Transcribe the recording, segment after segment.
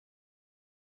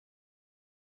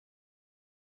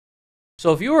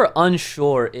So if you were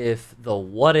unsure if the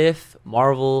What If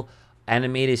Marvel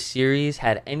animated series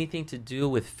had anything to do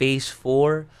with Phase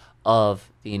 4 of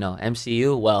the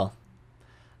MCU, well,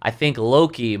 I think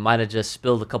Loki might have just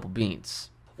spilled a couple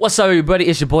beans. What's up, everybody?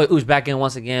 It's your boy Uchi back in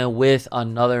once again with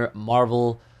another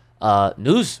Marvel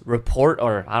news report,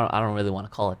 or I don't really want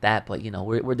to call it that, but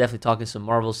we're definitely talking some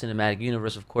Marvel Cinematic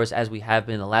Universe, of course, as we have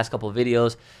been in the last couple of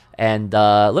videos. And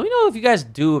let me know if you guys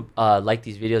do like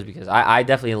these videos, because I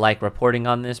definitely like reporting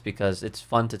on this, because it's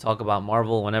fun to talk about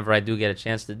Marvel whenever I do get a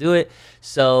chance to do it.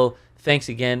 So thanks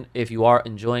again if you are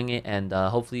enjoying it, and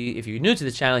hopefully if you're new to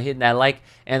the channel, hitting that like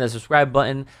and the subscribe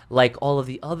button like all of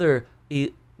the other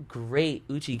great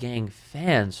Uchi Gang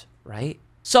fans, right?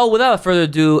 So without further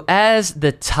ado, as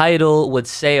the title would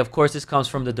say, of course, this comes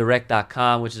from the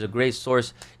direct.com, which is a great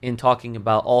source in talking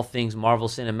about all things Marvel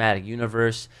Cinematic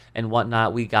Universe and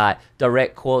whatnot. We got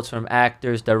direct quotes from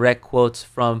actors, direct quotes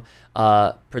from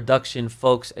production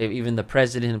folks, even the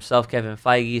president himself, Kevin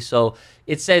Feige. So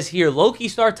it says here, Loki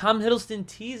star Tom Hiddleston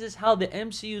teases how the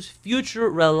MCU's future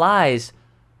relies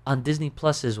on Disney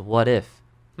Plus's What If.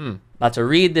 About to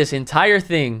read this entire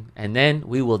thing, and then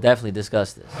we will definitely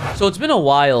discuss this. So it's been a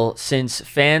while since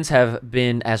fans have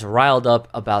been as riled up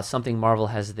about something Marvel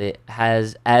as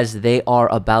they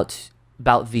are about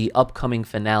the upcoming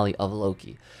finale of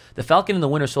Loki. The Falcon and the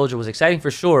Winter Soldier was exciting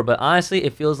for sure, but honestly,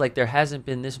 it feels like there hasn't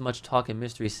been this much talk and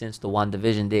mystery since the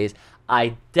WandaVision days.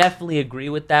 I definitely agree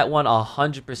with that one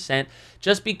 100%.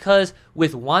 Just because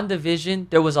with WandaVision,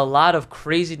 there was a lot of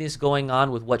craziness going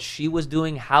on with what she was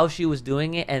doing, how she was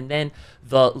doing it, and then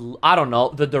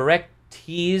the direct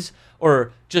tease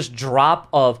or just drop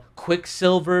of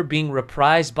Quicksilver being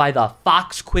reprised by the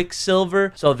Fox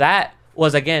Quicksilver. So that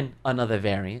was, again, another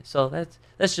variant. So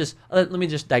let me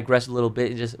just digress a little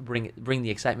bit and just bring the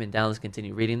excitement down. Let's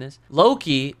continue reading this.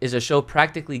 Loki is a show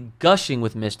practically gushing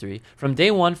with mystery. From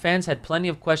day one, fans had plenty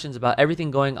of questions about everything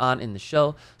going on in the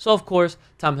show. So of course,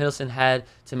 Tom Hiddleston had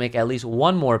to make at least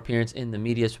one more appearance in the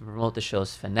media to promote the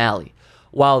show's finale.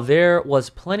 While there was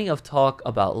plenty of talk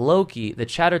about Loki, the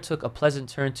chatter took a pleasant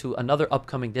turn to another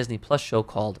upcoming Disney Plus show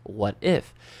called What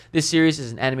If. This series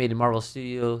is an animated Marvel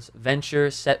Studios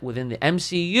venture set within the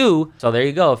MCU. So there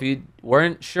you go. If you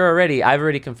weren't sure already, I've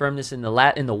already confirmed this in the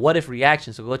What If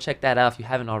reaction. So go check that out if you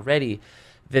haven't already.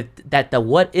 That the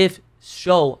What If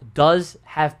show does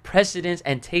have precedence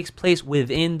and takes place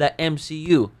within the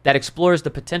MCU that explores the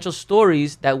potential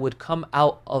stories that would come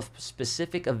out of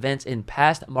specific events in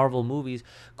past Marvel movies,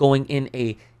 going in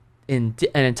an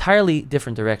entirely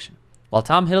different direction. While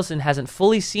Tom Hiddleston hasn't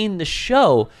fully seen the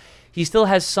show, he still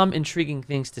has some intriguing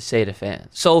things to say to fans.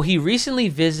 So he recently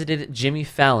visited Jimmy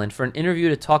Fallon for an interview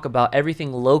to talk about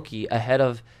everything Loki ahead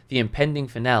of the impending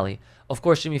finale. Of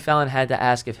course, Jimmy Fallon had to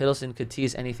ask if Hiddleston could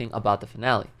tease anything about the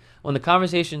finale. When the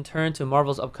conversation turned to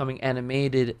Marvel's upcoming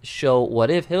animated show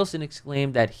What If, Hiddleston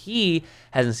exclaimed that he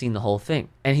hasn't seen the whole thing.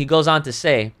 And he goes on to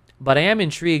say, "But I am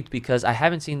intrigued because I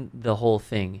haven't seen the whole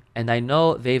thing, and I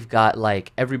know they've got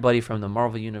like everybody from the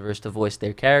Marvel Universe to voice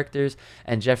their characters,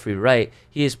 and Jeffrey Wright,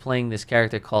 he is playing this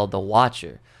character called the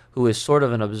Watcher, who is sort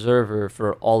of an observer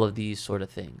for all of these sort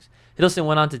of things." Hiddleston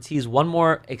went on to tease one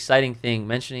more exciting thing,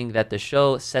 mentioning that the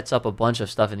show sets up a bunch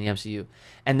of stuff in the MCU.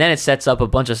 And then it sets up a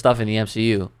bunch of stuff in the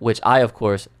MCU, which I, of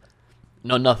course,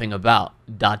 know nothing about. ...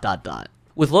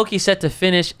 With Loki set to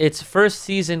finish its first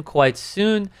season quite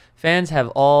soon, fans have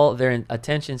all their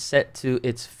attention set to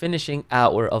its finishing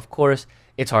hour. Of course,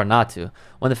 it's hard not to,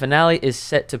 when the finale is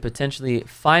set to potentially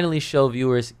finally show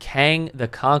viewers Kang the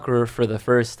Conqueror for the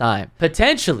first time.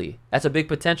 Potentially. That's a big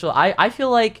potential. I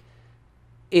feel like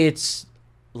it's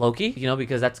Loki,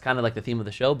 because that's kind of like the theme of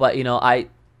the show. But I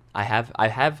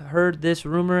have heard this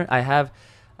rumor. I have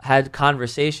had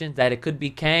conversations that it could be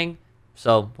Kang.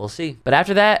 So we'll see. But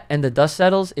after that and the dust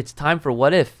settles, it's time for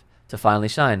What If to finally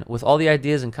shine. With all the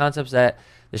ideas and concepts that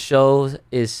the show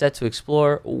is set to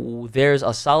explore, there's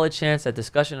a solid chance that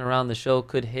discussion around the show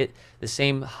could hit the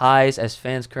same highs as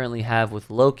fans currently have with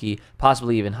Loki,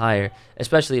 possibly even higher,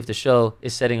 especially if the show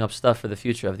is setting up stuff for the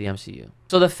future of the MCU.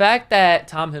 So the fact that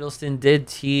Tom Hiddleston did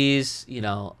tease,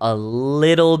 a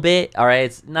little bit, all right,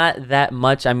 it's not that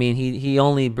much. I mean, he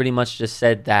only pretty much just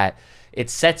said that it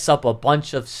sets up a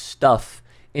bunch of stuff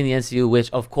in the MCU,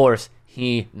 which, of course,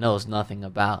 he knows nothing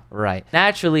about, right?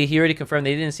 Naturally, he already confirmed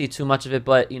they didn't see too much of it,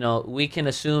 but, we can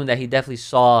assume that he definitely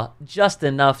saw just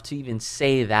enough to even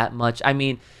say that much. I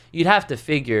mean, you'd have to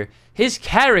figure his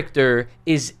character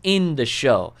is in the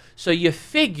show. So you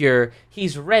figure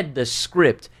he's read the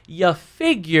script. You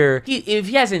figure if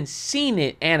he hasn't seen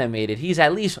it animated, he's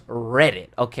at least read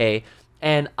it, okay?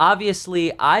 And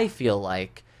obviously, I feel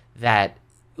like that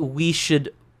we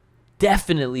should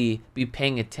definitely be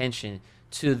paying attention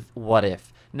to What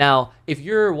If. Now, if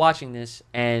you're watching this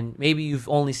and maybe you've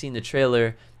only seen the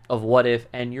trailer of What If,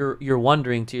 and you're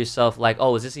wondering to yourself like,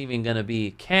 oh, is this even gonna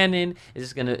be canon?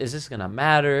 Is this gonna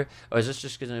matter, or is this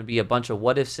just gonna be a bunch of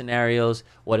what if scenarios?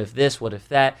 What if this? What if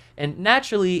that? And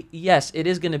naturally, yes, it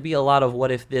is gonna be a lot of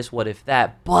what if this, what if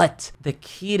that. But the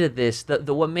key to this,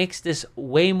 the what makes this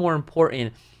way more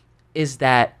important, is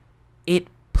that it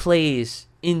plays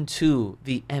into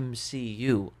the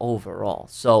MCU overall.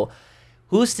 So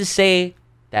who's to say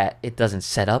that it doesn't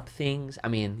set up things? I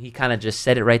mean, he kind of just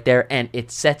said it right there, and it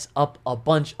sets up a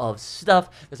bunch of stuff.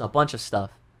 There's a bunch of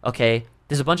stuff, okay?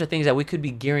 There's a bunch of things that we could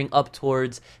be gearing up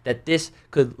towards, that this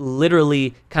could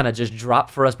literally kind of just drop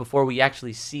for us before we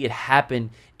actually see it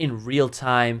happen in real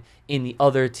time in the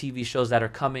other TV shows that are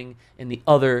coming, in the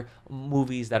other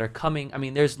movies that are coming. I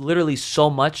mean, there's literally so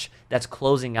much that's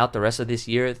closing out the rest of this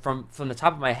year. From the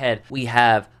top of my head, we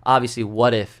have obviously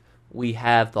What If, we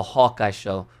have the Hawkeye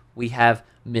show, we have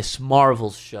Miss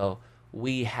Marvel's show,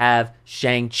 we have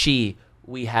Shang-Chi,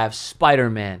 we have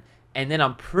Spider-Man, and then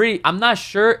I'm not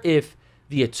sure if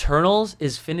the Eternals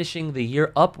is finishing the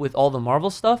year up with all the Marvel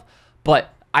stuff,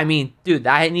 but I mean, dude,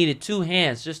 I needed two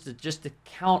hands just to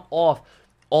count off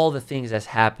all the things that's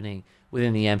happening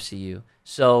within the MCU.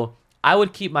 So I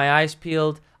would keep my eyes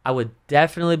peeled. I would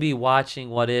definitely be watching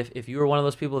What If you were one of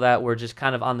those people that were just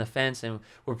kind of on the fence and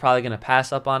were probably going to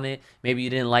pass up on it. Maybe you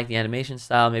didn't like the animation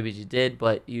style, maybe you did,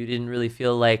 but you didn't really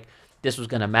feel like this was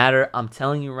going to matter. I'm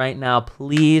telling you right now,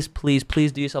 please, please,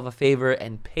 please do yourself a favor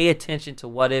and pay attention to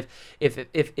What If.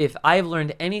 If I've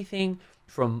learned anything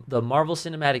from the Marvel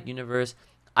Cinematic Universe,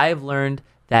 I've learned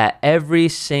that every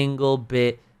single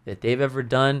bit that they've ever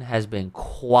done has been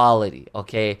quality,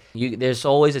 okay? There's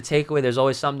always a takeaway. There's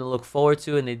always something to look forward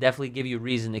to, and they definitely give you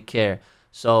reason to care.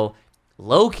 So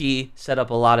Loki set up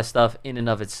a lot of stuff in and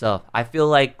of itself. I feel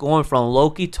like going from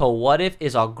Loki to What If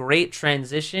is a great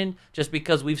transition, just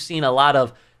because we've seen a lot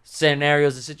of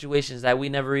scenarios and situations that we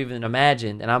never even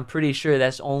imagined, and I'm pretty sure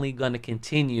that's only going to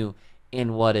continue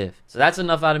in What If. So that's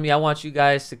enough out of me. I want you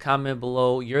guys to comment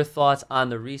below your thoughts on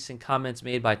the recent comments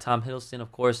made by Tom Hiddleston,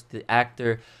 of course, the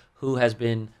actor who has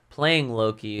been playing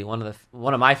Loki, one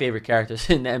of my favorite characters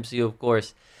in the MCU, of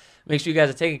course. Make sure you guys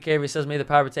are taking care of yourselves. May the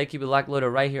power protect. Keep it locked, loaded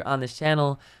right here on this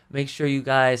channel. Make sure you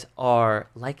guys are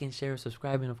liking, sharing,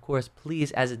 subscribing, of course,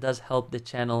 please, as it does help the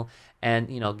channel and,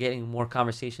 you know, getting more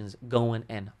conversations going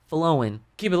and flowing.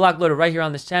 Keep it locked, loaded right here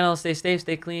on this channel. Stay safe,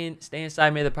 stay clean, stay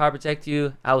inside. May the power protect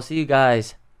you. I will see you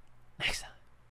guys next time.